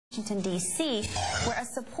Washington, D.C., where a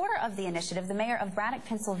supporter of the initiative, the Mayor of Braddock,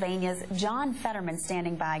 Pennsylvania's John Fetterman,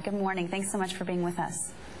 standing by. Good morning. Thanks so much for being with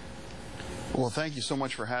us. Well, thank you so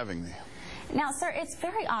much for having me. Now, sir, it's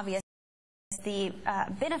very obvious the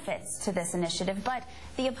benefits to this initiative, but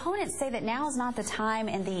the opponents say that now is not the time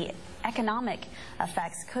and the economic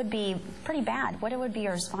effects could be pretty bad. What would be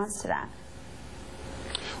your response to that?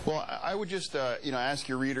 Well, I would just, ask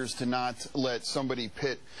your readers to not let somebody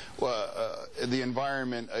pit the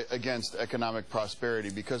environment against economic prosperity,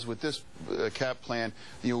 because with this cap plan,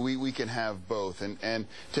 we can have both. And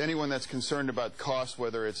to anyone that's concerned about cost,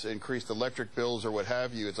 whether it's increased electric bills or what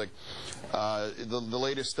have you, it's like the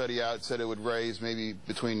latest study out said it would raise maybe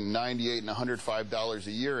between $98 and $105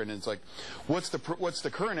 a year, and it's like, what's the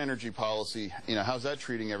current energy policy? How's that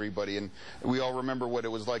treating everybody? And we all remember what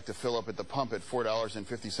it was like to fill up at the pump at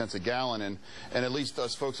 $4.50 a gallon, and at least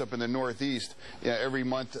us folks up in the Northeast, every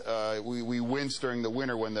month we wince during the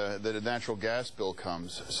winter when the natural gas bill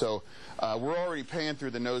comes. So we're already paying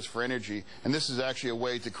through the nose for energy, and this is actually a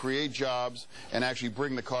way to create jobs and actually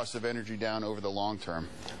bring the cost of energy down over the long term.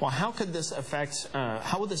 Well, how could this affect,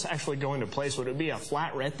 how would this actually go into place? Would it be a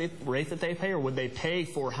flat rate that they pay, or would they pay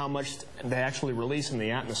for how much they actually release in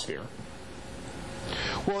the atmosphere?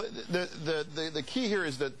 Well, the key here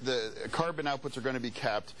is that the carbon outputs are going to be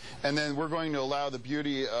capped, and then we're going to allow the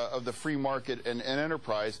beauty of the free market and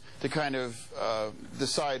enterprise to kind of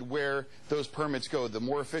decide where those permits go. The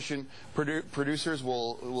more efficient producers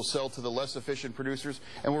will sell to the less efficient producers,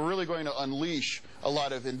 and we're really going to unleash a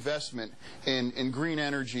lot of investment in green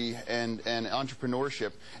energy and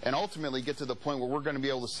entrepreneurship, and ultimately get to the point where we're going to be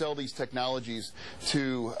able to sell these technologies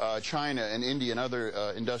to China and India and other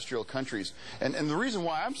industrial countries. And the reason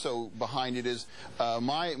why I'm so behind it is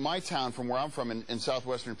my town, from where I'm from in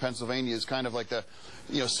southwestern Pennsylvania, is kind of like the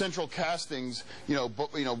central castings,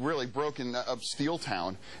 really broken up steel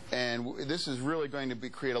town, and this is really going to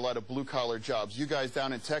create a lot of blue collar jobs. You guys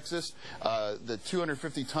down in Texas, the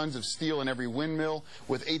 250 tons of steel in every windmill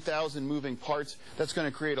with 8,000 moving parts, that's going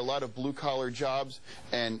to create a lot of blue collar jobs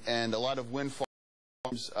and a lot of wind farms.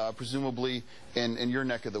 Presumably in your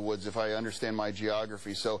neck of the woods, if I understand my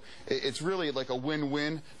geography. So it's really like a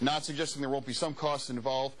win-win, not suggesting there won't be some costs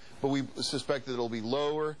involved, but we suspect that it'll be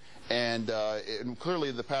lower, and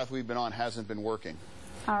clearly the path we've been on hasn't been working.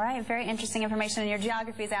 All right, very interesting information, and your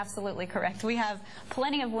geography is absolutely correct. We have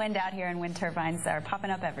plenty of wind out here, and wind turbines are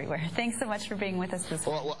popping up everywhere. Thanks so much for being with us this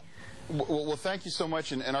morning. Well, thank you so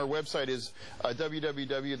much, and our website is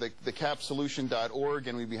www.thecapsolution.org,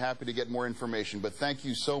 and we'd be happy to get more information. But thank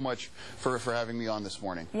you so much for having me on this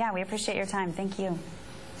morning. Yeah, we appreciate your time. Thank you.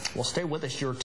 Well, stay with us.